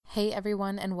Hey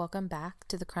everyone, and welcome back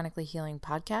to the Chronically Healing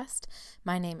Podcast.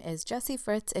 My name is Jessie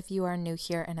Fritz if you are new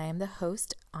here, and I am the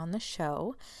host on the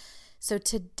show. So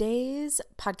today's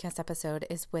podcast episode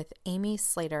is with Amy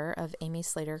Slater of Amy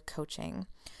Slater Coaching.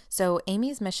 So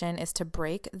Amy's mission is to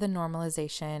break the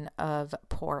normalization of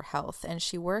poor health, and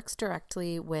she works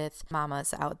directly with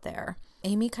mamas out there.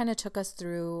 Amy kind of took us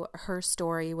through her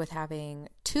story with having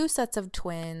two sets of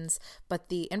twins, but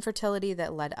the infertility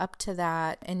that led up to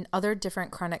that and other different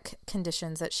chronic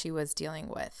conditions that she was dealing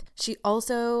with. She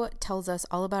also tells us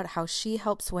all about how she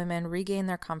helps women regain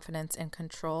their confidence and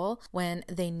control when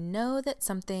they know that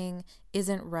something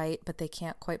isn't right, but they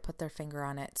can't quite put their finger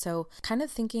on it. So kind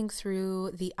of thinking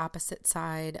through the opposite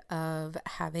side of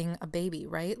having a baby,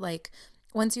 right? Like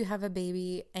once you have a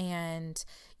baby and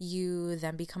you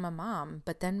then become a mom,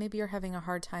 but then maybe you're having a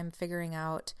hard time figuring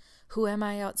out, who am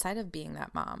I outside of being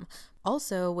that mom?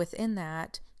 Also within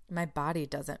that, my body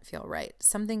doesn't feel right.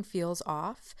 Something feels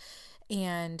off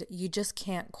and you just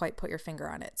can't quite put your finger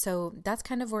on it. So that's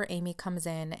kind of where Amy comes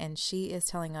in, and she is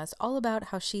telling us all about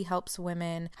how she helps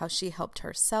women, how she helped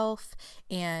herself,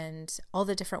 and all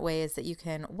the different ways that you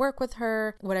can work with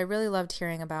her. What I really loved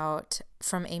hearing about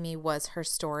from Amy was her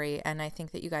story, and I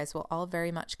think that you guys will all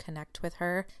very much connect with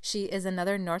her. She is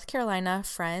another North Carolina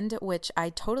friend, which I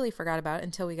totally forgot about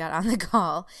until we got on the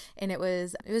call, and it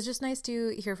was just nice to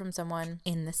hear from someone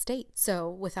in the state. So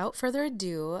without further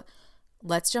ado,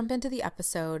 let's jump into the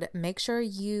episode. Make sure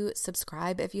you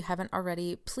subscribe if you haven't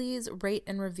already. Please rate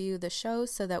and review the show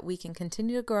so that we can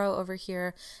continue to grow over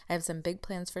here. I have some big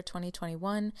plans for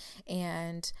 2021.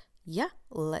 And yeah,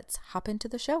 let's hop into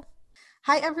the show.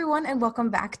 Hi, everyone, and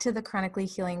welcome back to the Chronically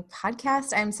Healing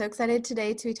Podcast. I'm so excited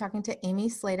today to be talking to Amy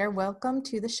Slater. Welcome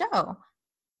to the show.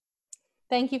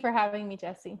 Thank you for having me,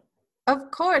 Jessie.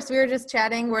 Of course. We were just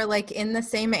chatting. We're like in the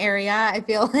same area. I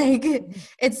feel like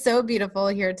it's so beautiful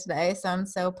here today. So I'm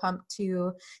so pumped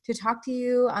to talk to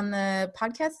you on the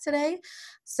podcast today.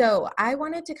 So I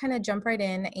wanted to kind of jump right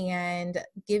in and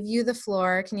give you the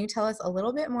floor. Can you tell us a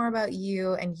little bit more about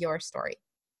you and your story?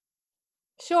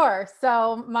 Sure.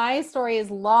 So my story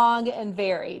is long and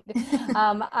varied.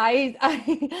 When I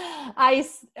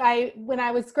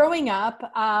was growing up,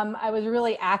 I was a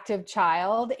really active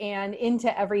child and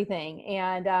into everything,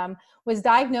 and was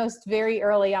diagnosed very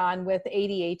early on with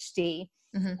ADHD,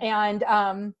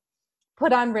 and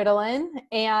put on Ritalin,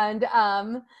 and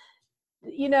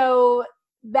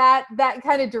that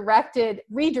kind of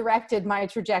redirected my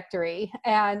trajectory.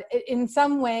 And in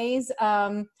some ways,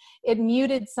 it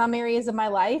muted some areas of my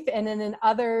life. And then in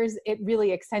others, it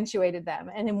really accentuated them.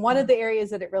 And in one of the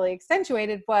areas that it really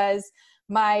accentuated was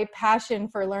my passion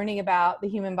for learning about the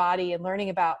human body and learning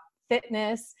about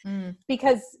fitness,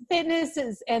 because fitness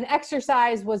and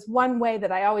exercise was one way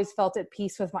that I always felt at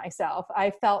peace with myself.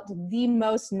 I felt the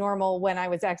most normal when I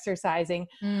was exercising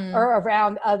or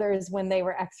around others when they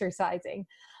were exercising.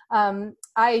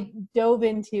 I dove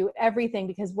into everything,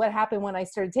 because what happened when I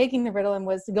started taking the Ritalin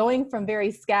was going from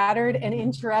very scattered and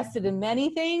interested in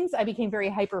many things, I became very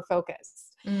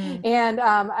hyper-focused. And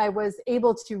I was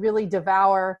able to really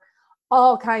devour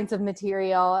all kinds of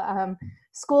material.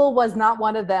 School was not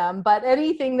one of them, but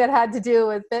anything that had to do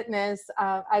with fitness,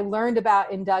 I learned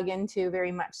about and dug into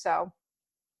very much so.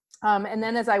 And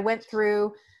then as I went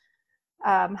through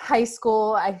high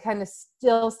school, I kind of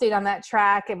still stayed on that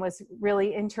track and was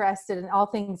really interested in all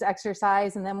things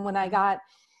exercise. And then when I got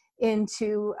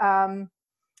into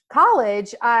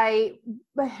college, I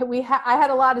had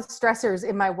a lot of stressors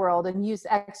in my world and used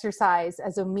exercise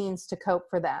as a means to cope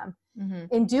for them.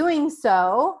 In doing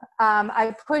so,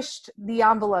 I pushed the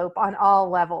envelope on all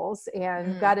levels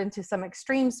and got into some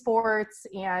extreme sports.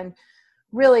 And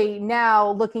really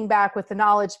now, looking back with the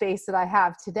knowledge base that I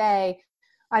have today,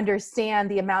 understand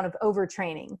the amount of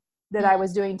overtraining that I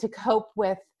was doing to cope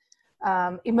with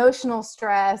emotional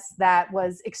stress that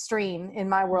was extreme in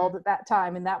my world at that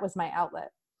time. And that was my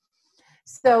outlet.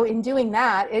 So in doing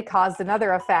that, it caused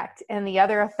another effect. And the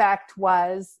other effect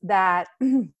was that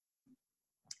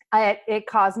it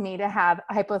caused me to have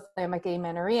hypothalamic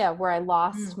amenorrhea, where I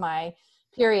lost my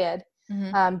period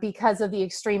because of the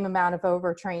extreme amount of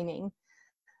overtraining.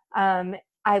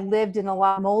 I lived in a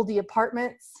lot of moldy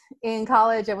apartments in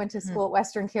college. I went to school at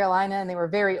Western Carolina, and they were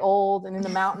very old and in the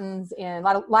mountains, and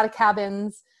a lot of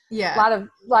cabins, a lot of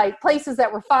like places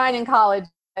that were fine in college,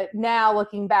 but now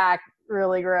looking back,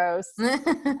 really gross.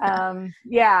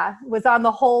 Was on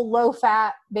the whole low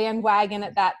fat bandwagon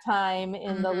at that time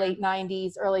in the late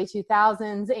 90s, early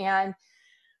 2000s, and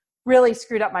really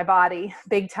screwed up my body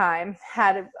big time.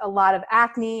 Had a lot of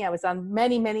acne. I was on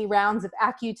many, many rounds of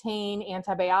Accutane,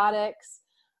 antibiotics.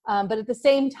 But at the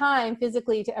same time,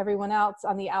 physically to everyone else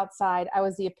on the outside, I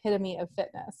was the epitome of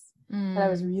fitness. But I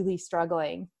was really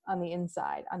struggling on the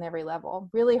inside on every level.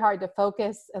 Really hard to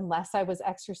focus unless I was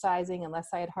exercising, unless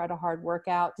I had had a hard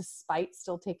workout, despite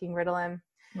still taking Ritalin.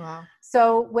 Wow.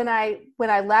 So when I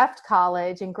left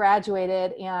college and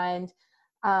graduated and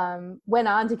went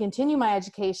on to continue my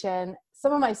education,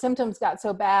 some of my symptoms got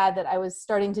so bad that I was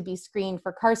starting to be screened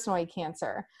for carcinoid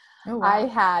cancer. Oh, wow. I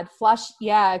had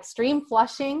extreme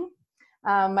flushing.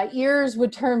 My ears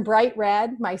would turn bright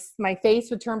red. My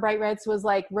face would turn bright red. So it was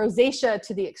like rosacea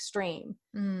to the extreme.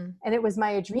 And it was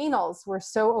my adrenals were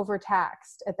so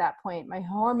overtaxed at that point. My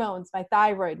hormones, my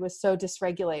thyroid was so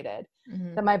dysregulated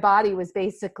that my body was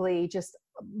basically just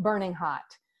burning hot,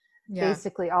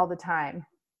 basically all the time.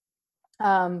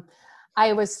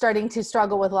 I was starting to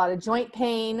struggle with a lot of joint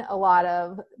pain, a lot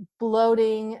of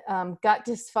bloating, gut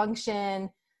dysfunction,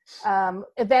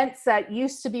 events that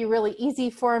used to be really easy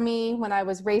for me when I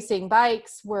was racing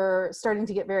bikes were starting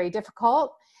to get very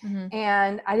difficult,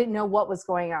 and I didn't know what was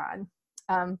going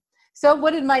on. So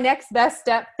what did my next best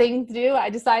step thing to do? I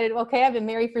decided, okay, I've been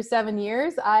married for 7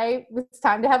 years. It's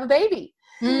time to have a baby.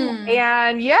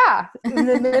 And in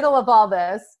the middle of all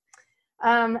this,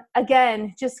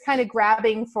 again, just kind of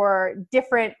grabbing for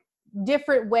different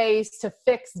ways to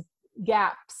fix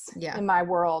gaps in my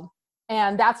world.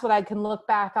 And that's what I can look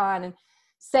back on and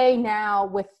say now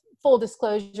with full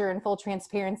disclosure and full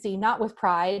transparency, not with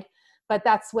pride, but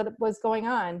that's what was going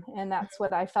on. And that's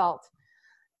what I felt.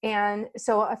 And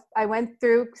so I went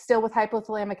through, still with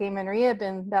hypothalamic amenorrhea,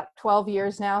 been about 12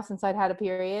 years now since I'd had a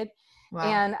period. Wow.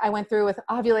 And I went through with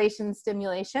ovulation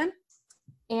stimulation,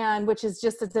 and which is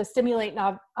just to stimulate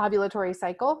an ovulatory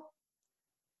cycle.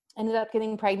 Ended up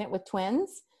getting pregnant with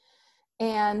twins.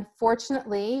 And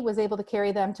fortunately was able to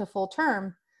carry them to full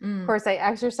term. Of course, I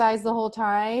exercised the whole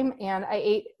time and I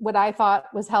ate what I thought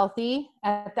was healthy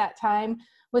at that time,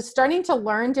 was starting to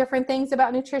learn different things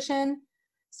about nutrition,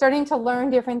 starting to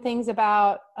learn different things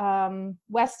about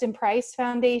Weston Price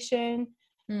Foundation,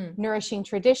 Nourishing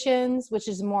Traditions, which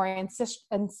is a more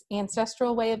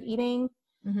ancestral way of eating.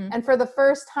 And for the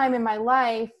first time in my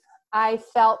life, I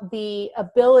felt the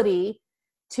ability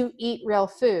to eat real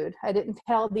food. I didn't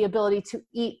feel the ability to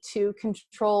eat to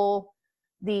control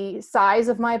the size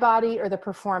of my body or the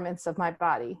performance of my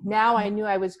body. Now I knew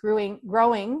I was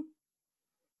growing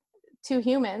to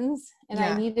humans,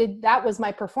 and that was my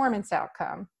performance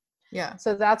outcome. Yeah.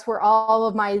 So that's where all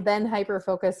of my then hyper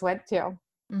focus went to.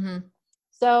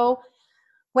 So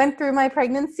went through my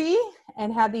pregnancy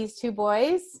and had these 2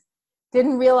 boys.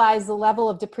 Didn't realize the level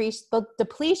of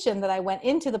depletion that I went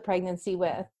into the pregnancy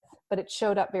with, but it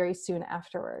showed up very soon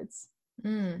afterwards.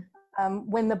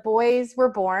 When the boys were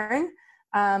born,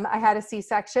 I had a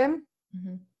C-section,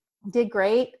 did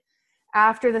great.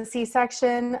 After the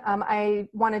C-section, I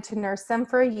wanted to nurse them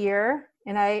for a year,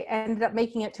 and I ended up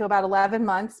making it to about 11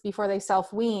 months before they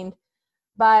self-weaned.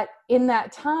 But in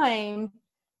that time,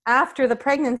 after the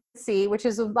pregnancy, which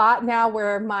is a lot now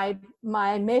where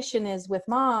my mission is with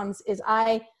moms, is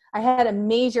I had a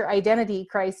major identity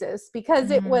crisis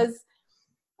because it was,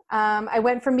 I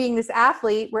went from being this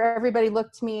athlete where everybody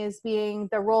looked to me as being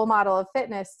the role model of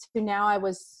fitness to now I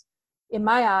was, in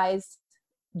my eyes,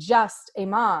 just a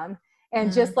mom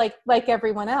and just like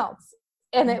everyone else.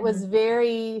 And it was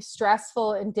very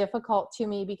stressful and difficult to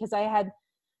me because I had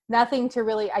nothing to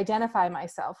really identify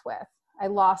myself with. I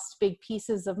lost big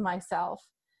pieces of myself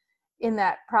in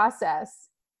that process.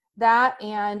 That,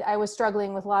 and I was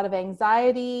struggling with a lot of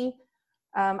anxiety.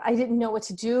 I didn't know what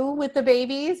to do with the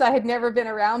babies. I had never been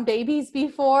around babies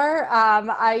before.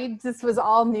 This was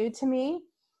all new to me.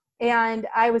 And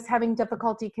I was having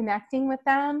difficulty connecting with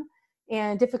them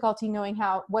and difficulty knowing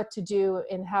what to do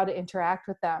and how to interact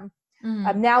with them.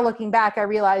 Now looking back, I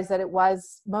realized that it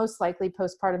was most likely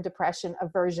postpartum depression, a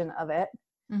version of it.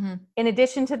 In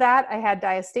addition to that, I had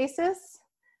diastasis,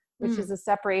 which is a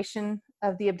separation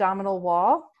of the abdominal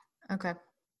wall. Okay.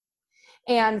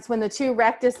 And it's when the 2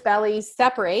 rectus bellies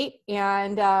separate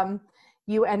and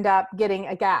you end up getting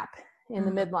a gap in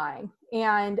the midline.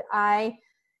 And I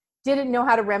didn't know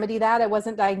how to remedy that. I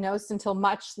wasn't diagnosed until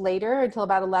much later, until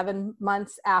about 11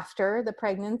 months after the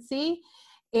pregnancy.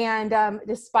 And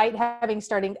despite having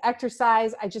started to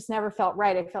exercise, I just never felt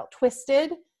right. I felt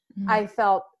twisted. I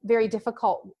felt very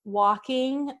difficult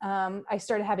walking. I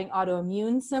started having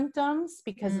autoimmune symptoms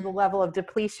because of the level of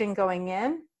depletion going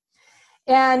in.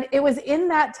 And it was in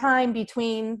that time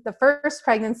between the first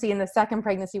pregnancy and the second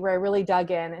pregnancy where I really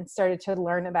dug in and started to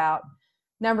learn about,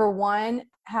 number one,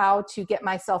 how to get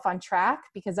myself on track,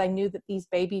 because I knew that these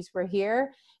babies were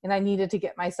here and I needed to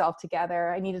get myself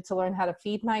together. I needed to learn how to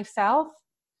feed myself.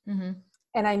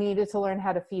 and I needed to learn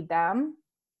how to feed them.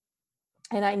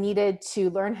 And I needed to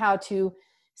learn how to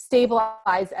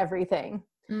stabilize everything.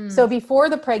 So before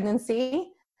the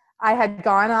pregnancy, I had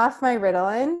gone off my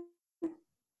Ritalin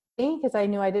because I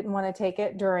knew I didn't want to take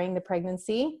it during the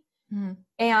pregnancy.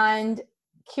 And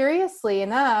curiously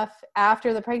enough,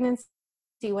 after the pregnancy,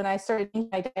 when I started changing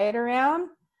my diet around,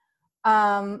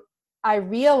 I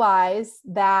realized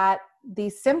that the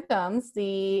symptoms,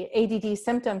 the ADD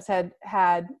symptoms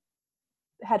had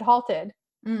halted.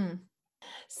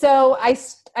 So I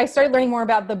started learning more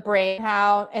about the brain,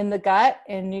 how, and the gut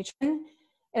and nutrition.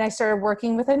 And I started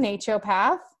working with a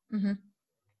naturopath.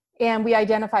 And we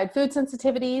identified food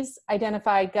sensitivities,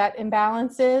 identified gut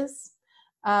imbalances,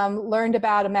 learned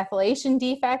about a methylation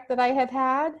defect that I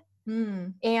had.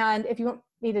 And if you want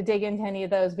me to dig into any of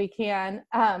those, we can.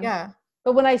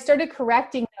 But when I started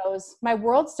correcting those, my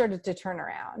world started to turn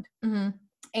around.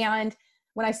 And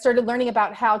when I started learning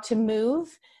about how to move,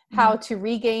 how to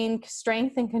regain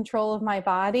strength and control of my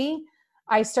body,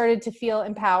 I started to feel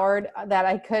empowered that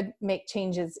I could make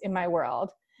changes in my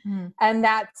world. And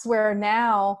that's where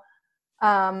now,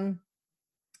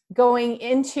 going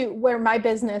into where my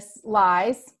business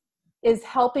lies is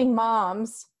helping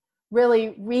moms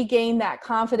really regain that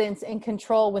confidence and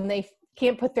control when they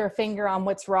can't put their finger on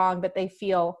what's wrong, but they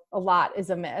feel a lot is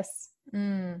amiss.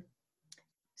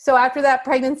 So after that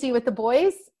pregnancy with the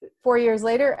boys, 4 years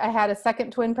later, I had a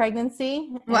second twin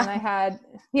pregnancy. And I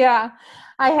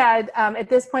had, at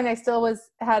this point, I still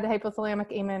had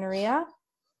hypothalamic amenorrhea.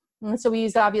 And so we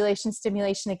used ovulation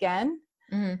stimulation again.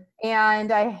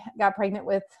 And I got pregnant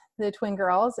with the twin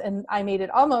girls, and I made it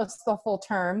almost the full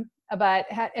term, but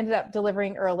ended up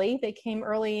delivering early. They came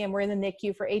early and were in the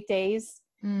NICU for 8 days.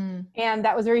 And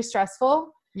that was very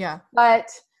stressful. But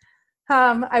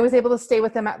I was able to stay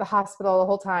with them at the hospital the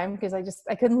whole time because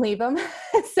I couldn't leave them.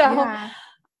 And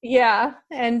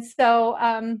so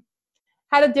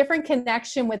had a different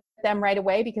connection with them right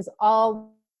away because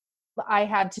all I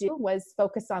had to do was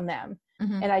focus on them.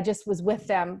 And I just was with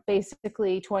them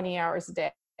basically 20 hours a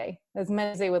day, as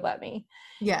many as they would let me.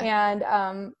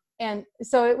 And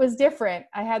so it was different.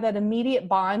 I had that immediate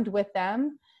bond with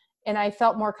them, and I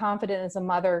felt more confident as a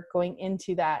mother going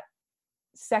into that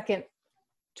second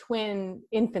twin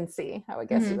infancy, I would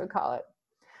guess you would call it.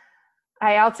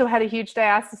 I also had a huge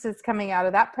diastasis coming out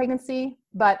of that pregnancy,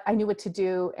 but I knew what to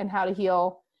do and how to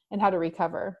heal and how to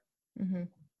recover.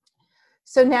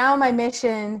 So now my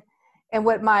mission and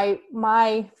what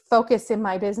my focus in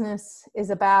my business is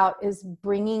about is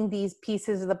bringing these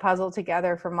pieces of the puzzle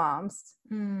together for moms.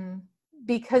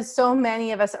 Because so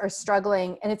many of us are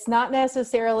struggling, and it's not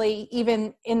necessarily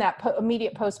even in that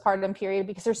immediate postpartum period,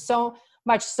 because there's so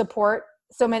much support,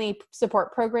 so many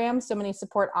support programs, so many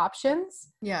support options.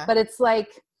 But it's like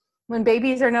when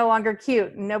babies are no longer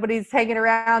cute and nobody's hanging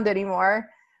around anymore,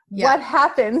 what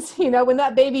happens, when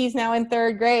that baby's now in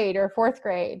 3rd grade or 4th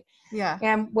grade?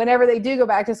 And whenever they do go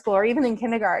back to school or even in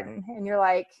kindergarten, and you're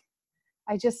like,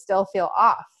 I just still feel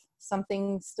off.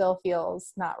 Something still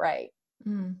feels not right.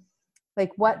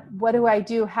 Like, what do I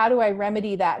do? How do I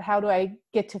remedy that? How do I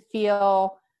get to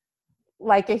feel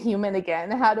like a human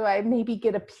again? How do I maybe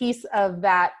get a piece of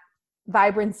that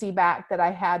vibrancy back that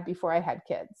I had before I had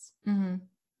kids?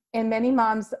 And many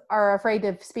moms are afraid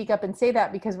to speak up and say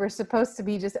that because we're supposed to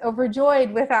be just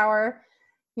overjoyed with our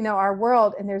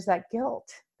world. And there's that guilt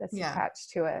that's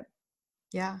attached to it.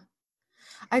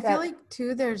 I feel like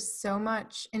too, there's so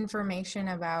much information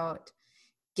about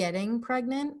getting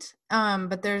pregnant,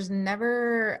 but there's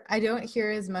never, I don't hear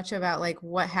as much about like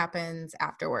what happens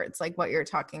afterwards, like what you're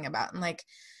talking about. And like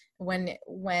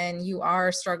when you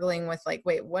are struggling with like,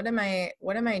 wait, what am I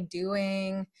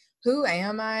doing? Who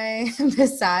am I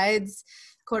besides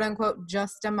quote unquote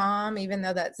just a mom, even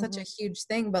though that's such a huge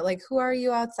thing, but like, who are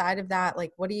you outside of that?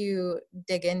 Like, what do you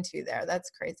dig into there? That's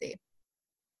crazy.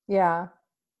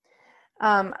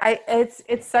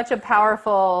 It's such a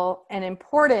powerful and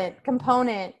important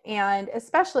component, and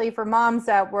especially for moms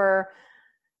that were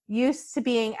used to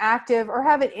being active or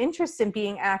have an interest in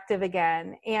being active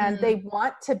again, and they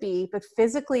want to be, but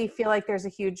physically feel like there's a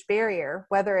huge barrier,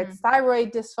 whether it's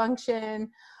thyroid dysfunction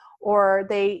or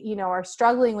they, are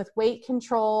struggling with weight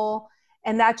control,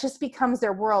 and that just becomes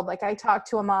their world. Like I talked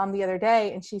to a mom the other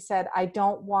day, and she said, I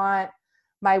don't want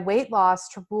my weight loss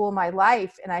to rule my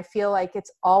life. And I feel like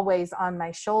it's always on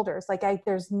my shoulders. Like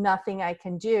there's nothing I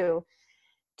can do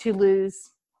to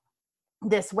lose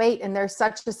this weight. And there's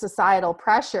such a societal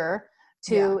pressure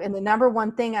and the number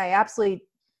one thing I absolutely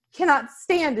cannot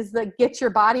stand is the get your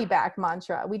body back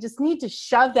mantra. We just need to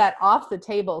shove that off the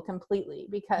table completely,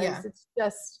 because it's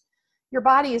just, your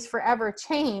body is forever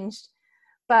changed,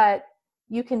 but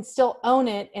you can still own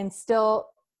it and still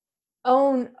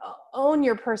own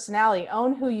your personality,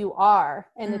 own who you are.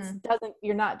 And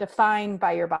you're not defined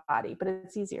by your body, but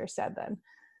it's easier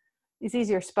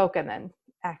spoken than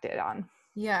acted on.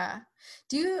 Yeah.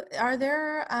 Do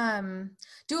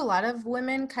a lot of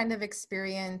women kind of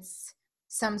experience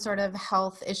some sort of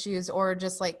health issues, or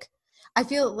just like, I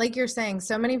feel like you're saying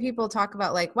so many people talk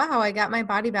about like, wow, I got my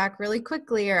body back really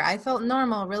quickly, or I felt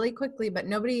normal really quickly, but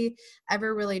nobody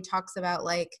ever really talks about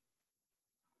like,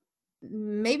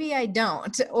 maybe I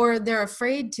don't, or they're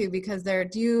afraid to, because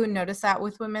do you notice that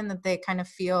with women, that they kind of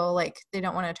feel like they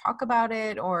don't want to talk about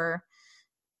it or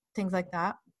things like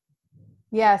that?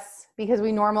 Yes, because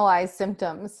we normalize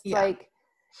symptoms. Yeah. Like,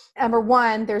 number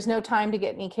one, there's no time to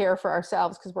get any care for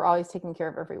ourselves because we're always taking care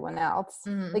of everyone else.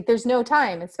 Like, there's no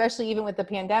time, especially even with the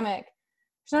pandemic.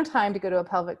 There's no time to go to a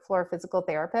pelvic floor physical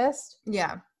therapist.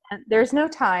 Yeah. And there's no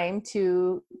time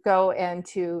to go and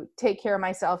to take care of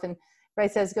myself. And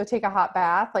everybody says, go take a hot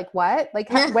bath. Like, what? Like,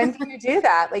 when do you do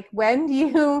that? Like, when do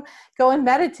you go and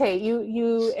meditate?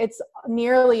 It's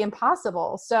nearly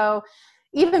impossible. So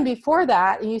even before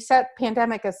that, and you set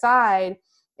pandemic aside,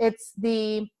 it's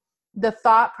the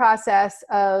thought process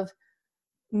of,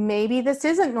 maybe this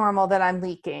isn't normal that I'm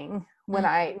leaking when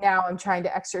I'm trying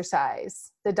to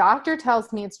exercise. The doctor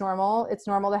tells me it's normal. It's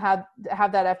normal to have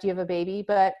that after you have a baby,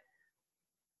 but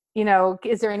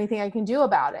is there anything I can do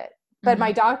about it? But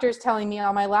my doctor's telling me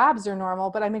all my labs are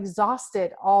normal, but I'm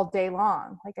exhausted all day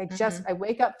long. Like, I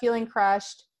wake up feeling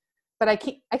crushed, but I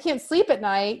can't sleep at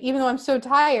night, even though I'm so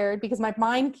tired, because my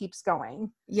mind keeps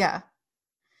going. Yeah.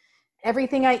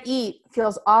 Everything I eat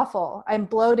feels awful. I'm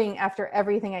bloating after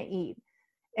everything I eat.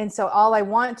 And so all I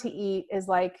want to eat is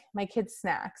like my kids'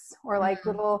 snacks, or like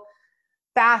little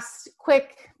fast,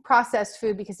 quick processed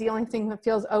food, because the only thing that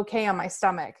feels okay on my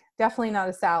stomach. Definitely not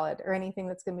a salad or anything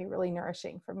that's going to be really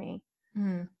nourishing for me.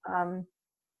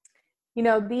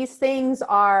 These things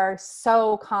are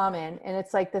so common, and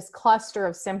it's like this cluster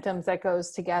of symptoms that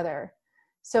goes together.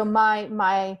 So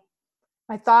my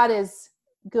thought is,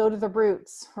 go to the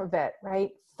roots of it,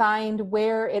 right? Find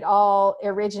where it all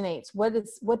originates.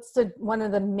 What's one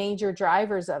of the major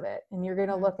drivers of it? And you're going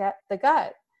to look at the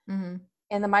gut and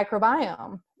the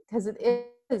microbiome, because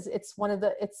it's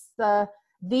the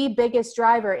biggest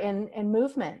driver in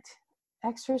movement,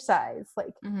 exercise.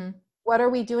 Like, what are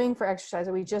we doing for exercise?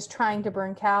 Are we just trying to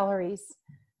burn calories?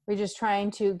 We're just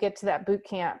trying to get to that boot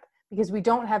camp because we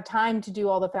don't have time to do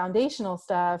all the foundational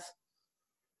stuff.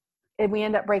 And we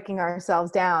end up breaking ourselves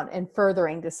down and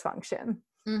furthering dysfunction.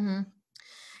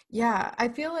 Yeah. I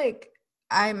feel like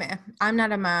I'm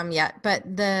not a mom yet, but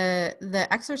the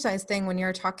exercise thing, when you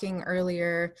were talking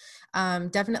earlier,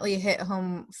 definitely hit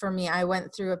home for me. I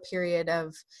went through a period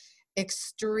of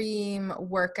extreme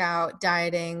workout,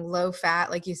 dieting, low fat.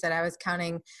 Like you said, I was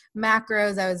counting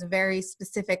macros. I was very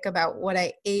specific about what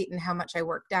I ate and how much I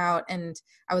worked out. And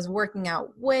I was working out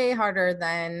way harder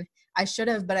than I should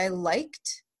have, but I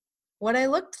liked what I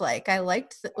looked like. I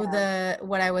liked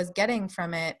what I was getting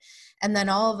from it. And then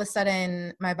all of a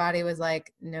sudden my body was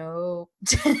like, no,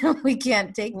 we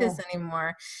can't take this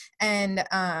anymore. And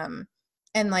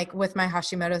like with my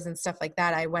Hashimoto's and stuff like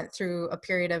that, I went through a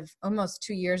period of almost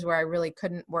 2 years where I really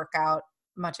couldn't work out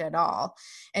much at all.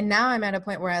 And now I'm at a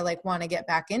point where I like want to get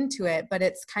back into it, but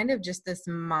it's kind of just this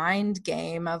mind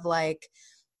game of like,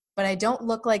 but I don't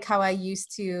look like how I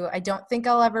used to. I don't think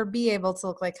I'll ever be able to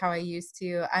look like how I used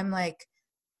to. I'm like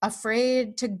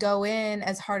afraid to go in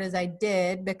as hard as I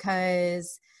did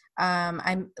because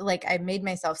I'm like, I made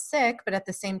myself sick, but at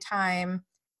the same time,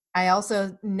 I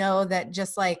also know that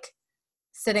just like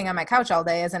sitting on my couch all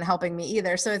day isn't helping me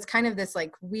either. So it's kind of this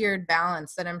like weird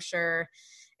balance that I'm sure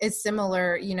is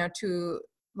similar, to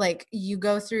like you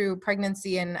go through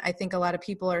pregnancy. And I think a lot of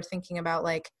people are thinking about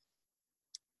like,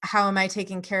 how am I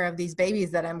taking care of these babies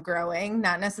that I'm growing?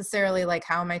 Not necessarily like,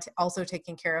 how am I also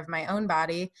taking care of my own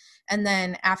body? And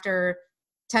then after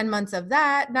 10 months of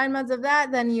that, 9 months of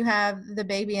that, then you have the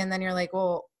baby. And then you're like,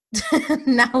 well,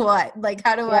 now what? Like,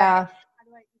 how do I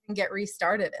even get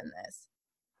restarted in this?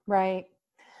 Right.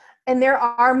 And there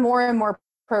are more and more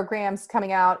programs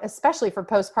coming out, especially for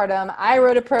postpartum. I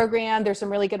wrote a program. There's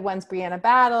some really good ones. Brianna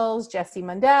Battles, Jessie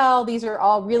Mundell. These are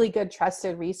all really good,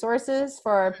 trusted resources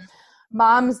for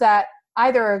moms that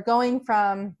either are going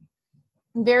from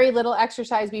very little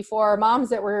exercise before, moms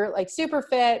that were like super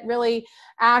fit, really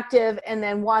active, and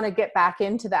then want to get back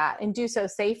into that and do so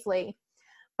safely.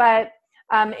 But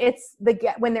it's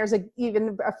when there's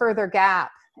even a further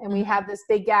gap, and we have this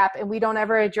big gap, and we don't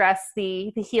ever address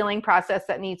the healing process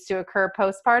that needs to occur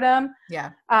postpartum. Yeah.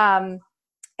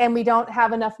 And we don't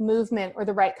have enough movement or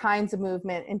the right kinds of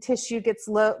movement, and tissue gets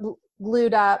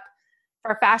glued up.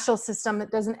 Our fascial system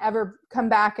that doesn't ever come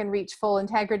back and reach full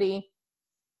integrity.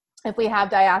 If we have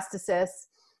diastasis,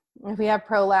 if we have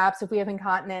prolapse, if we have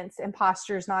incontinence and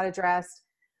posture is not addressed,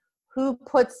 who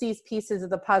puts these pieces of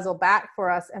the puzzle back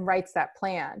for us and writes that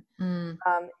plan?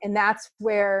 And that's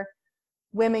where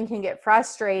women can get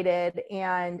frustrated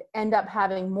and end up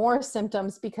having more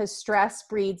symptoms because stress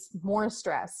breeds more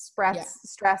stress.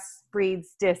 Stress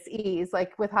breeds dis-ease,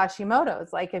 like with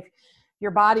Hashimoto's. Like if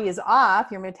your body is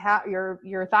off,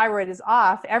 your thyroid is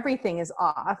off, everything is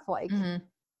off, like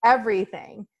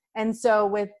everything. And so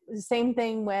with the same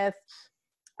thing with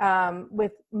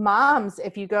moms,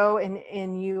 if you go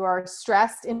and you are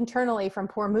stressed internally from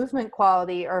poor movement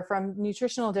quality or from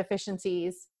nutritional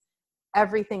deficiencies,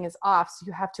 everything is off. So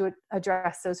you have to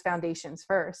address those foundations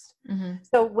first.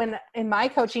 So when in my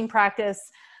coaching practice,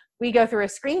 we go through a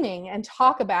screening and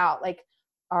talk about like,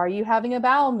 are you having a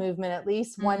bowel movement at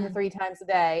least 1 to 3 times a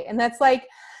day? And that's like,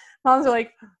 moms are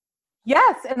like,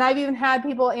 yes. And I've even had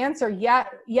people answer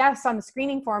yes on the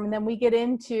screening form. And then we get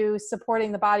into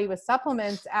supporting the body with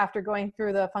supplements after going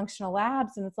through the functional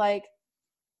labs. And it's like,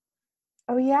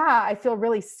 oh yeah, I feel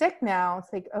really sick now.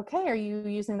 It's like, okay, are you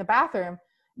using the bathroom?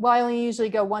 Well, I only usually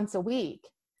go once a week.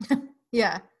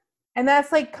 Yeah. And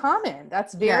that's like common.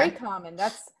 That's very common.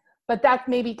 That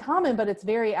may be common, but it's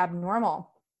very abnormal.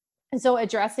 And so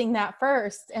addressing that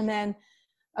first, and then,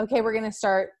 okay, we're going to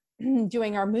start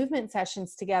doing our movement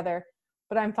sessions together,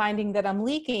 but I'm finding that I'm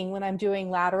leaking when I'm doing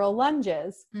lateral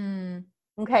lunges.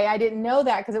 Okay. I didn't know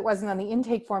that because it wasn't on the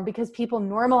intake form, because people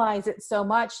normalize it so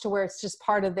much to where it's just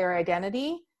part of their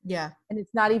identity. Yeah. And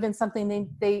it's not even something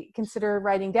they consider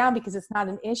writing down because it's not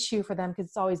an issue for them because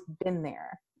it's always been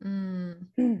there.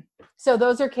 So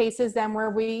those are cases then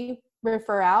where we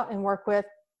refer out and work with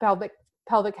pelvic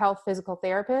health physical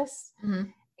therapists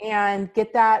and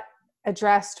get that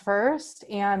addressed first,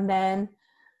 and then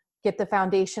get the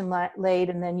foundation laid,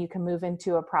 and then you can move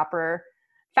into a proper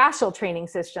fascial training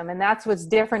system. And that's what's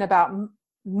different about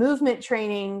movement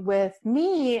training with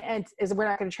me, and is we're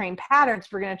not going to train patterns,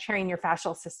 we're going to train your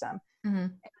fascial system.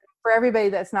 For everybody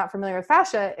that's not familiar with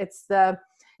fascia,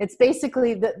 it's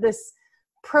basically this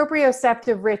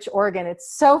proprioceptive rich organ.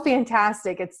 It's so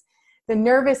fantastic. It's the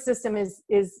nervous system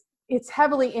it's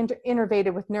heavily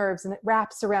innervated with nerves, and it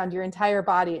wraps around your entire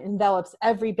body, envelops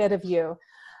every bit of you,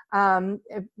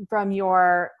 from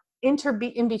your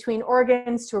in between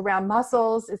organs to around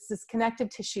muscles. It's this connective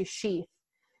tissue sheath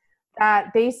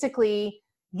that basically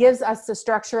gives us the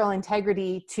structural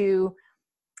integrity to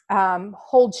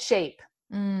hold shape.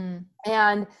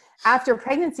 And after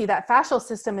pregnancy, that fascial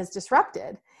system is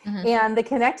disrupted. And the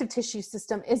connective tissue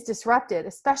system is disrupted,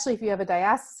 especially if you have a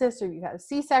diastasis or you've had a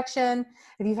C-section,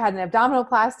 if you've had an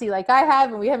abdominoplasty like I have,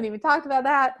 and we haven't even talked about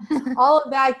that. All of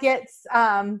that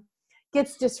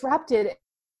gets disrupted,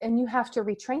 and you have to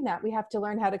retrain that. We have to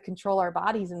learn how to control our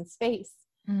bodies in space.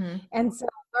 And so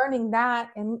learning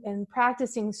that and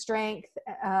practicing strength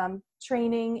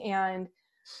training and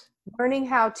learning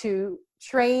how to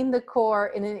train the core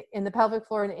in the pelvic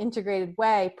floor in an integrated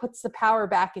way puts the power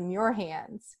back in your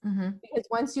hands. Because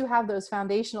once you have those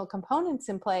foundational components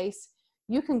in place,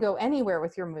 you can go anywhere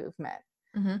with your movement.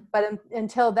 But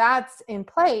until that's in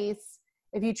place,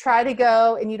 if you try to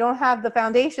go and you don't have the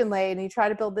foundation laid and you try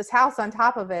to build this house on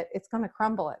top of it, it's going to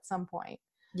crumble at some point.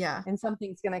 Yeah. And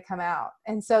something's going to come out.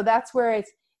 And so that's where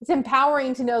it's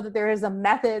empowering to know that there is a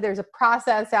method, there's a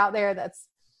process out there that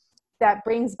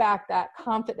brings back that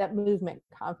movement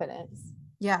confidence.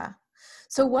 Yeah.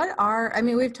 So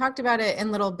we've talked about it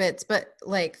in little bits, but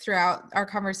like throughout our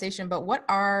conversation, but what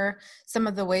are some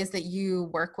of the ways that you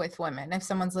work with women? If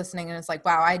someone's listening and it's like,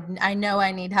 wow, I know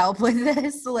I need help with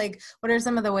this. Like, what are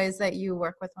some of the ways that you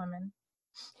work with women?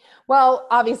 Well,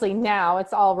 obviously now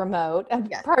it's all remote,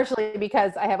 and partially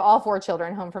because I have all 4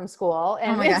 children home from school,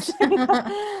 and that's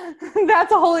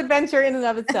a whole adventure in and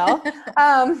of itself.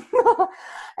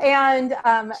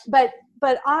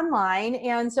 But online.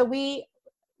 And so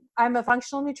I'm a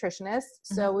functional nutritionist.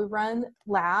 So we run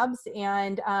labs,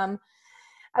 and I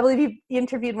believe you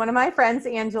interviewed one of my friends,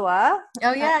 Angela.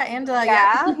 Oh yeah. Angela.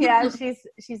 Yeah.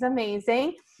 She's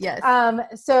amazing. Yes.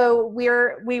 So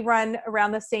we run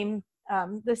around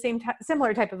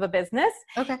similar type of a business.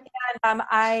 Okay. And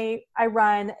I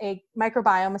run a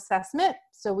microbiome assessment.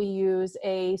 So we use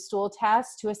a stool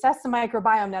test to assess the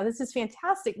microbiome. Now this is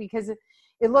fantastic because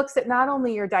it looks at not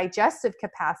only your digestive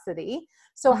capacity,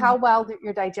 so how well that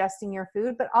you're digesting your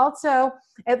food, but also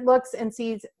it looks and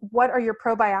sees what are your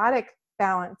probiotic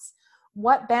balance,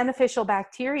 what beneficial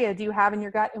bacteria do you have in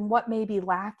your gut, and what may be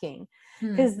lacking.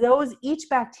 Because each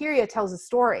bacteria tells a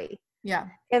story. Yeah.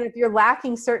 And if you're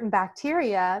lacking certain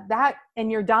bacteria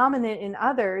and you're dominant in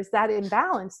others, that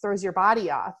imbalance throws your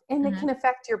body off, and it can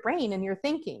affect your brain and your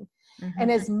thinking.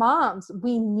 And as moms,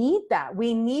 we need that.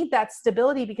 We need that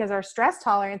stability because our stress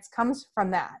tolerance comes from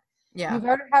that. Yeah. You've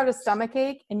ever had a stomach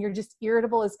ache and you're just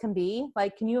irritable as can be?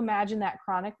 Like, can you imagine that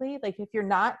chronically? Like if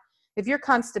you're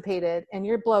constipated and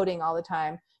you're bloating all the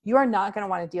time, you are not going to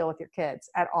want to deal with your kids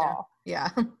at all. Yeah.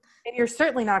 And you're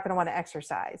certainly not going to want to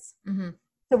exercise.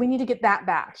 So we need to get that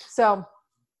back. So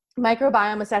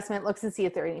microbiome assessment looks to see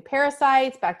if there are any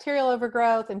parasites, bacterial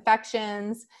overgrowth,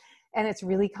 infections, and it's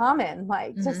really common,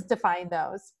 like just to find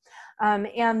those.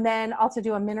 And then also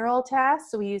do a mineral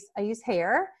test. So I use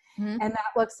hair, and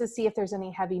that looks to see if there's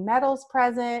any heavy metals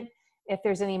present, if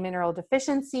there's any mineral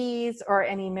deficiencies or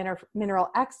any mineral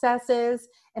excesses.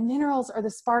 And minerals are the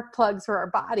spark plugs for our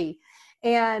body.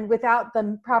 And without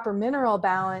the proper mineral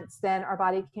balance, then our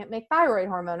body can't make thyroid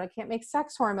hormone. It can't make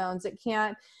sex hormones. It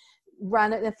can't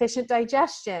run an efficient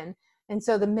digestion. And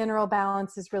so the mineral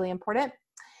balance is really important.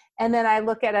 And then I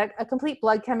look at a complete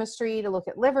blood chemistry to look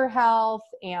at liver health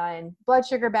and blood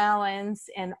sugar balance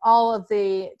and all of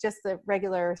just the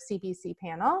regular CBC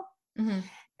panel.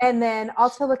 And then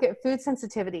also look at food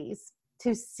sensitivities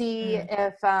to see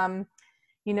if,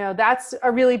 that's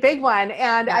a really big one.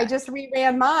 And I just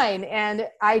reran mine, and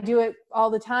I do it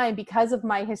all the time because of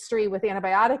my history with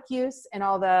antibiotic use and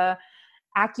all the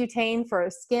Accutane for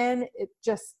skin. It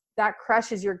just, that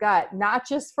crushes your gut, not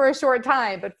just for a short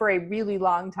time, but for a really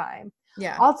long time.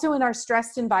 Yeah. Also in our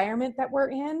stressed environment that we're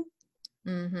in,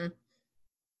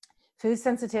 food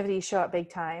sensitivities show up big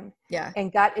time. Yeah.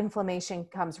 And gut inflammation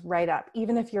comes right up.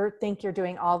 Even if you think you're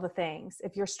doing all the things,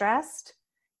 if you're stressed,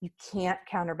 you can't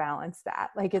counterbalance that.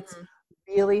 Like it's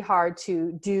really hard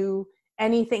to do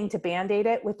anything to Band-Aid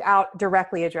it without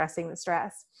directly addressing the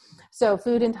stress. So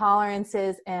food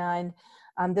intolerances, and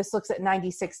this looks at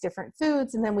 96 different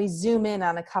foods. And then we zoom in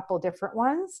on a couple different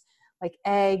ones like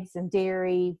eggs and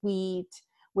dairy, wheat,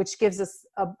 which gives us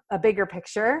a bigger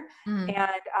picture.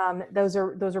 And those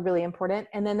are really important.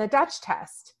 And then the Dutch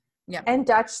test. Yeah. And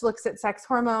Dutch looks at sex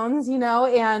hormones,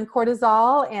 and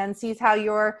cortisol, and sees how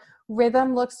your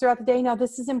rhythm looks throughout the day. Now,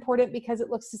 this is important because it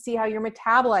looks to see how you're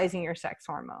metabolizing your sex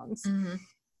hormones.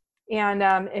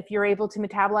 And if you're able to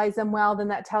metabolize them well, then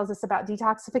that tells us about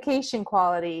detoxification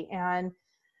quality, and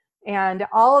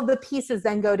all of the pieces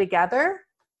then go together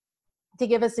to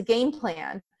give us a game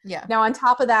plan. Yeah. Now, on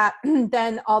top of that,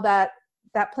 then all that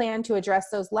plan to address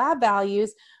those lab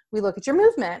values, we look at your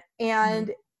movement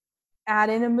and add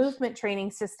in a movement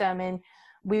training system, and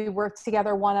we work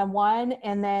together one-on-one,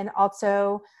 and then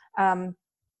also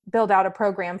build out a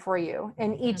program for you.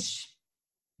 And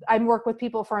I work with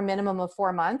people for a minimum of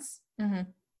 4 months,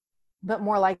 but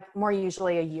more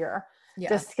usually a year.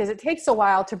 Just because it takes a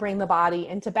while to bring the body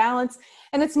into balance.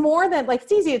 And it's more than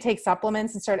it's easy to take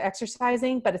supplements and start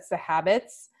exercising, but it's the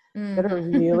habits that are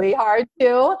really hard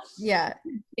to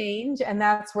change. And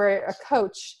that's where a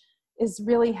coach is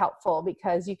really helpful,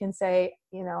 because you can say,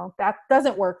 that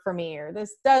doesn't work for me, or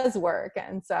this does work.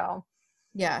 And so.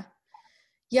 Yeah.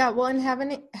 Well, and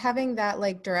having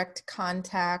that direct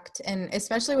contact, and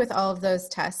especially with all of those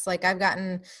tests, I've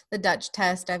gotten the Dutch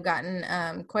test, I've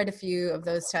gotten quite a few of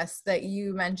those tests that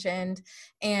you mentioned.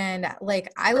 And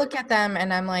I look at them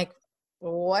and I'm like,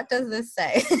 what does this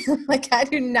say? I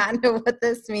do not know what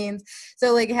this means.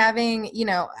 So having,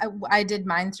 I did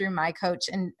mine through my coach,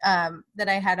 and that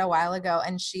I had a while ago,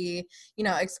 and she,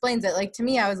 explains it. To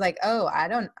me, I was like, oh, I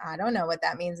don't know what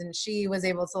that means. And she was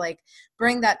able to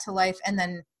bring that to life, and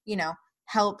then,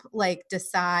 help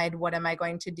decide what am I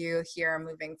going to do here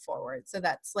moving forward. So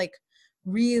that's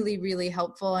really, really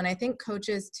helpful. And I think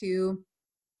coaches too,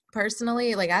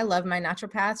 personally, I love my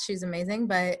naturopath. She's amazing,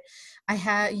 but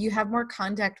you have more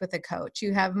contact with a coach.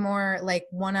 You have more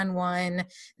one-on-one.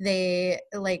 They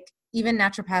even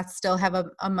naturopaths still have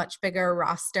a much bigger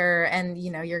roster, and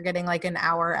you're getting an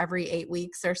hour every 8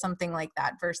 weeks or something like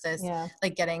that, versus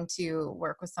getting to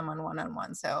work with someone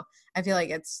one-on-one. So I feel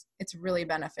it's really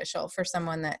beneficial for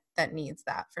someone that needs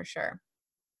that, for sure.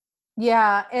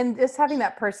 Yeah. And just having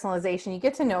that personalization, you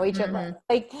get to know each other.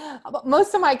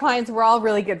 Most of my clients, we're all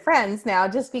really good friends now,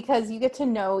 just because you get to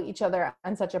know each other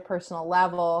on such a personal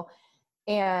level.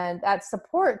 And that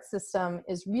support system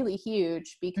is really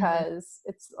huge, because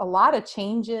it's a lot of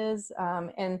changes.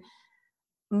 And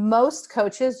most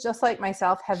coaches, just like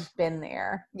myself, have been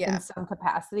there in some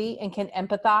capacity and can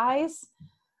empathize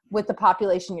with the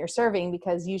population you're serving,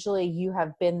 because usually you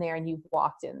have been there and you've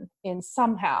walked in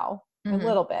somehow a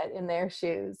little bit in their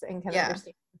shoes and can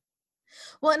understand.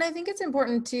 Well, and I think it's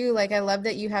important too. Like, I love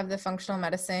that you have the functional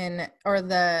medicine or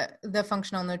the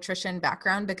functional nutrition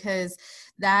background, because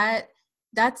that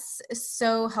that's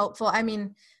so helpful. I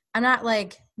mean, I'm not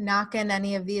like knocking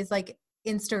any of these like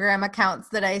Instagram accounts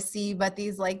that I see, but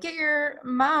these like get your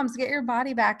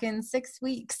body back in 6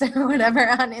 weeks or whatever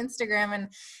on Instagram.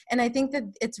 And I think that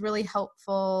it's really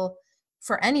helpful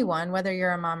for anyone, whether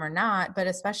you're a mom or not, but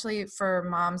especially for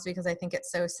moms, because I think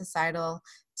it's so societal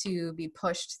to be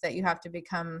pushed that you have to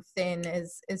become thin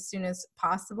as soon as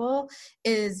possible,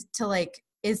 is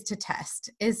to test,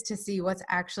 is to see what's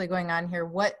actually going on here.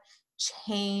 What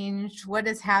changed? What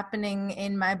is happening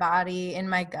in my body, in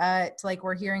my gut? Like,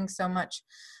 we're hearing so much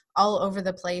all over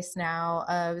the place now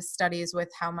of studies with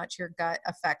how much your gut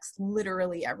affects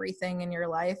literally everything in your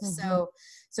life. Mm-hmm.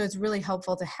 So it's really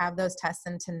helpful to have those tests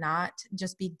and to not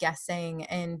just be guessing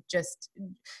and just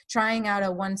trying out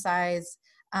a one size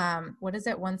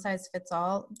fits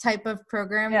all type of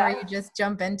program, where you just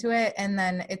jump into it and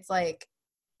then it's like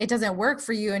it doesn't work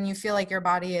for you and you feel like your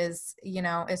body is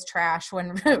trash,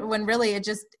 when when really it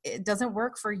doesn't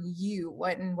work for you,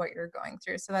 what you're going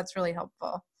through. So that's really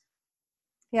helpful.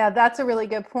 Yeah, that's a really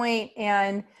good point.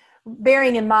 And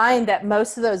bearing in mind that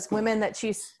most of those women that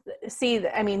you see,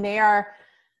 I mean,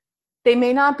 they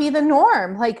may not be the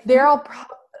norm. Like, they're all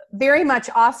very much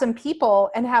awesome people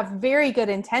and have very good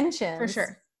intentions. For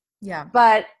sure. Yeah.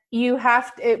 But you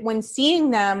have to, when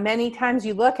seeing them, many times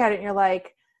you look at it and you're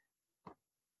like,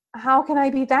 how can I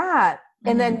be that? Mm-hmm.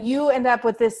 And then you end up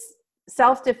with this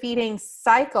self-defeating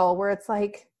cycle where it's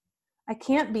like, I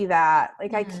can't be that.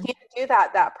 Like, I can't do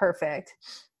that perfect.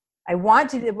 I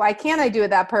want to, why can't I do it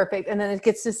that perfect? And then it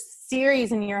gets this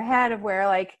series in your head of where,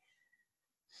 like,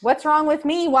 what's wrong with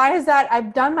me? Why is that?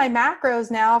 I've done my macros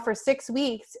now for 6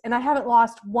 weeks and I haven't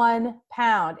lost 1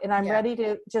 pound and I'm ready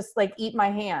to just like eat my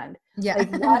hand. Yeah.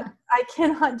 Like, what? I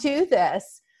cannot do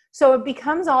this. So it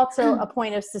becomes also a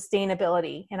point of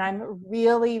sustainability. And I'm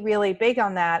really, really big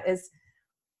on that. Is,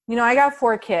 I got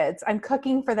 4 kids. I'm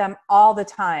cooking for them all the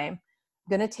time.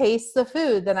 I'm going to taste the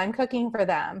food that I'm cooking for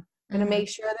them. I'm going to make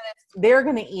sure that they're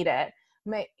going to eat it.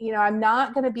 I'm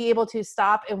not going to be able to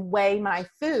stop and weigh my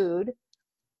food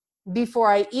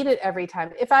before I eat it every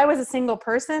time. If I was a single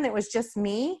person, it was just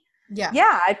me.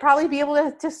 Yeah, I'd probably be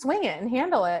able to swing it and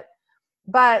handle it.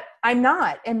 But I'm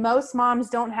not. And most moms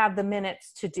don't have the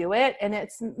minutes to do it. And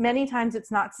many times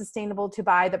it's not sustainable to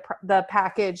buy the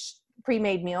packaged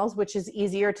pre-made meals, which is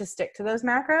easier to stick to those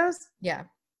macros. Yeah.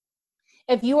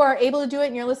 If you are able to do it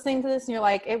and you're listening to this and you're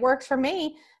like, it works for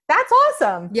me, that's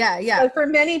awesome. Yeah. Yeah. But for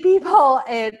many people,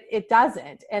 it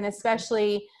doesn't. And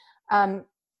especially,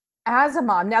 as a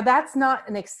mom. Now, that's not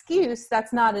an excuse.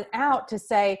 That's not an out to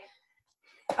say,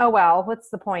 oh, well, what's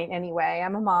the point anyway?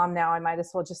 I'm a mom now. I might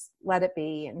as well just let it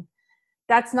be. And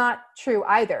that's not true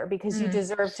either, because you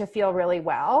deserve to feel really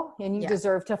well and you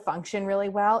deserve to function really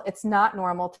well. It's not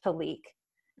normal to leak.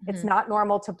 It's not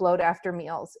normal to bloat after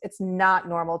meals. It's not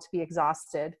normal to be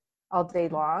exhausted all day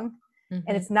long.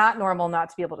 And it's not normal not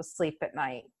to be able to sleep at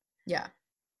night. Yeah.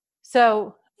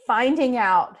 So finding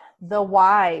out the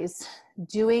whys,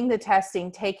 doing the testing,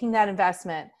 taking that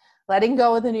investment, letting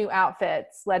go of the new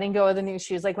outfits, letting go of the new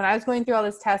shoes. Like, when I was going through all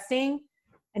this testing,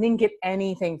 I didn't get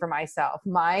anything for myself.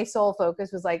 My sole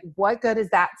focus was like, what good is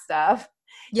that stuff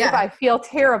if I feel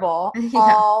terrible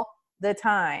all the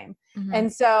time?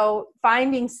 And so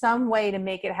finding some way to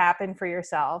make it happen for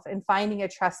yourself and finding a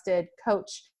trusted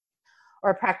coach or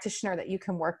a practitioner that you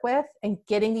can work with and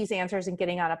getting these answers and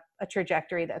getting on a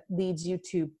trajectory that leads you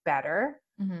to better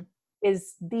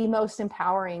is the most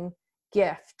empowering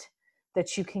gift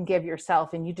that you can give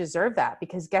yourself. And you deserve that,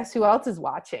 because guess who else is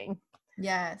watching?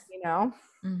 Yes. Your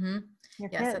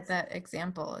kids. Set that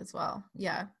example as well.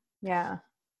 Yeah. Yeah.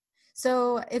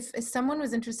 So if someone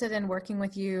was interested in working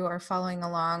with you or following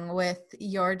along with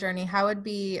your journey, what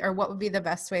would be the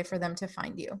best way for them to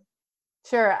find you?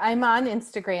 Sure. I'm on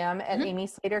Instagram at Amy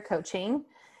Slater Coaching.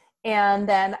 And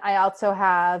then I also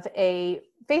have a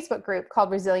Facebook group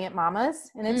called Resilient Mamas,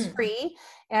 and it's free.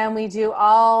 And we do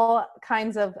all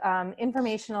kinds of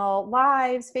informational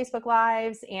lives, Facebook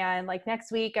lives. And like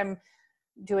next week, I'm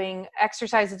doing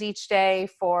exercises each day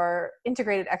for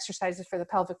integrated exercises for the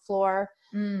pelvic floor.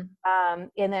 And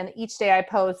then each day I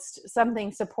post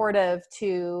something supportive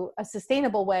to a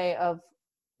sustainable way of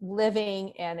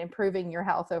living and improving your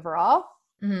health overall.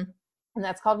 And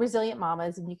that's called Resilient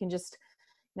Mamas. And you can just,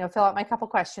 fill out my couple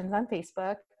questions on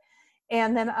Facebook.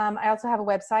 And then I also have a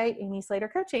website, Amy Slater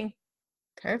Coaching.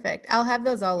 Perfect. I'll have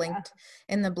those all Yeah. linked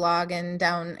in the blog and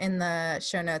down in the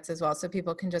show notes as well, so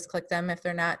people can just click them if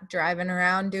they're not driving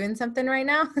around doing something right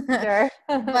now. Sure.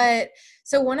 But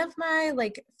so one of my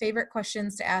like favorite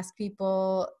questions to ask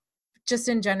people just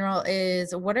in general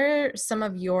is, what are some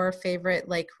of your favorite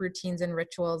like routines and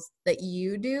rituals that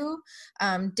you do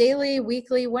daily,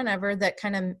 weekly, whenever, that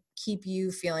kind of keep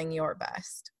you feeling your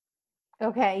best?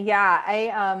 Okay.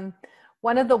 Yeah.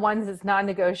 One of the ones that's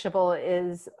non-negotiable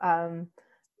is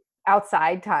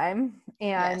outside time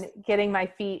Yes. and getting my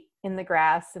feet in the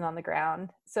grass and on the ground.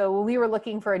 So when we were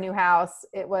looking for a new house,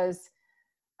 it was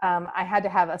I had to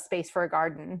have a space for a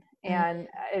garden, and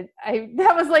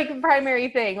that was like a primary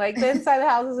thing. Like the inside of the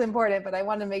house is important, but I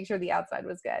wanted to make sure the outside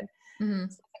was good. Mm-hmm.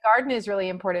 So the garden is really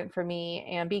important for me,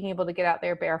 and being able to get out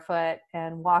there barefoot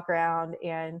and walk around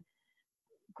and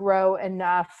grow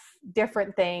enough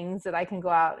different things that I can go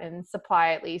out and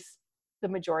supply at least the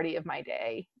majority of my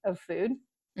day of food.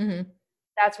 Mm-hmm.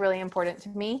 That's really important to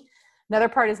me. Another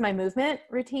part is my movement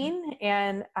routine,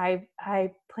 and I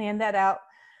plan that out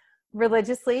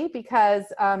religiously because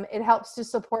it helps to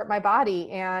support my body.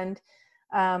 And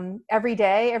every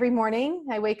day, every morning,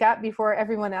 I wake up before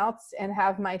everyone else and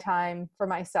have my time for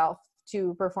myself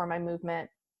to perform my movement.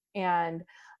 And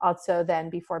also then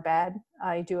before bed,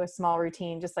 I do a small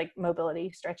routine, just like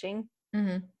mobility stretching.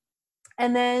 Mm-hmm.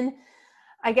 And then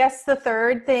I guess the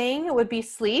third thing would be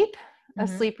sleep, a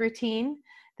Mm-hmm. sleep routine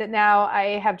that now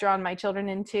I have drawn my children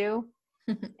into.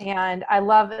 And I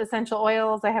love essential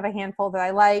oils. I have a handful that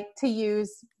I like to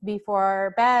use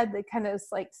before bed. That kind of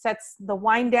like sets the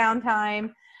wind down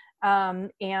time,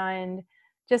 and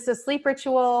just a sleep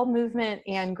ritual, movement,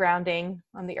 and grounding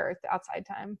on the earth outside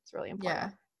time. It's really Yeah.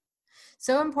 important.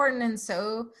 So important. And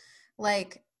so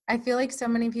like, I feel like so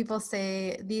many people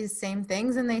say these same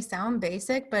things and they sound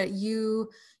basic, but you'd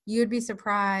be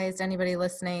surprised, anybody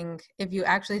listening, if you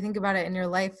actually think about it in your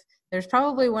life, there's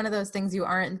probably one of those things you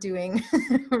aren't doing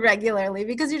regularly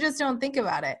because you just don't think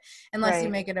about it unless you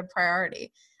Right. make it a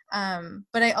priority.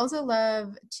 But I also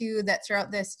love too that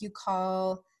throughout this you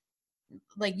call,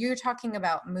 like you're talking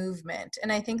about movement.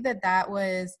 And I think that that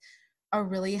was a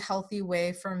really healthy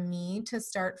way for me to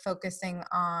start focusing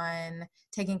on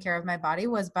taking care of my body,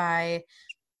 was by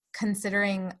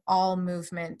considering all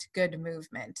movement good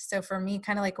movement. So for me,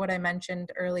 kind of like what I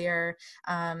mentioned earlier,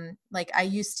 like I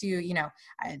used to,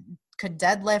 I could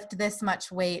deadlift this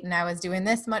much weight and I was doing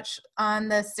this much on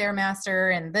the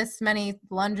Stairmaster and this many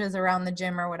lunges around the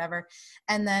gym or whatever.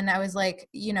 And then I was like,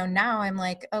 now I'm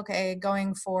like, okay,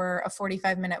 going for a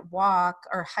 45-minute walk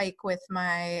or hike with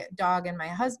my dog and my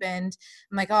husband.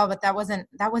 I'm like, oh, but that wasn't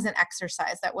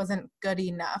exercise. That wasn't good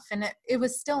enough. And it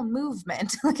was still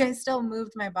movement. Like I still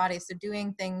moved my body. So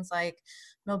doing things like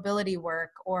mobility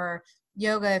work or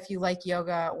yoga, if you like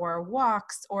yoga, or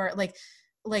walks, or like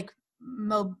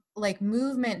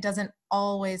movement doesn't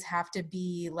always have to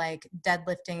be like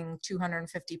deadlifting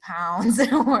 250 pounds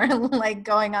or like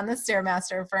going on the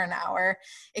Stairmaster for an hour.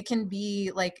 It can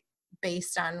be like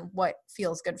based on what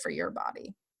feels good for your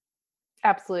body.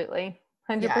 Absolutely.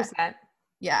 Yeah. 100%.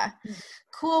 Yeah.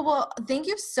 Cool. Well, thank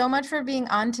you so much for being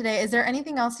on today. Is there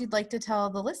anything else you'd like to tell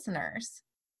the listeners?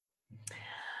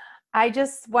 I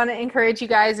just want to encourage you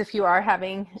guys, if you are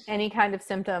having any kind of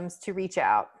symptoms, to reach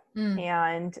out Mm.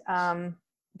 and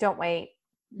don't wait,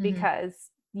 Mm-hmm. because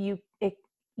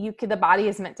the body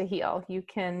is meant to heal. You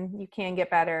can get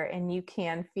better, and you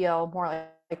can feel more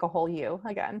like a whole you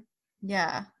again.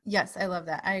 Yeah. Yes. I love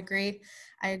that. I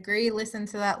agree. Listen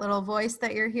to that little voice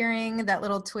that you're hearing, that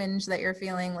little twinge that you're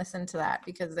feeling. Listen to that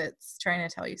because it's trying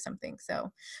to tell you something.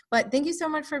 So, but thank you so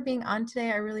much for being on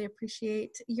today. I really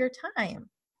appreciate your time.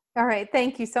 All right.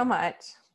 Thank you so much.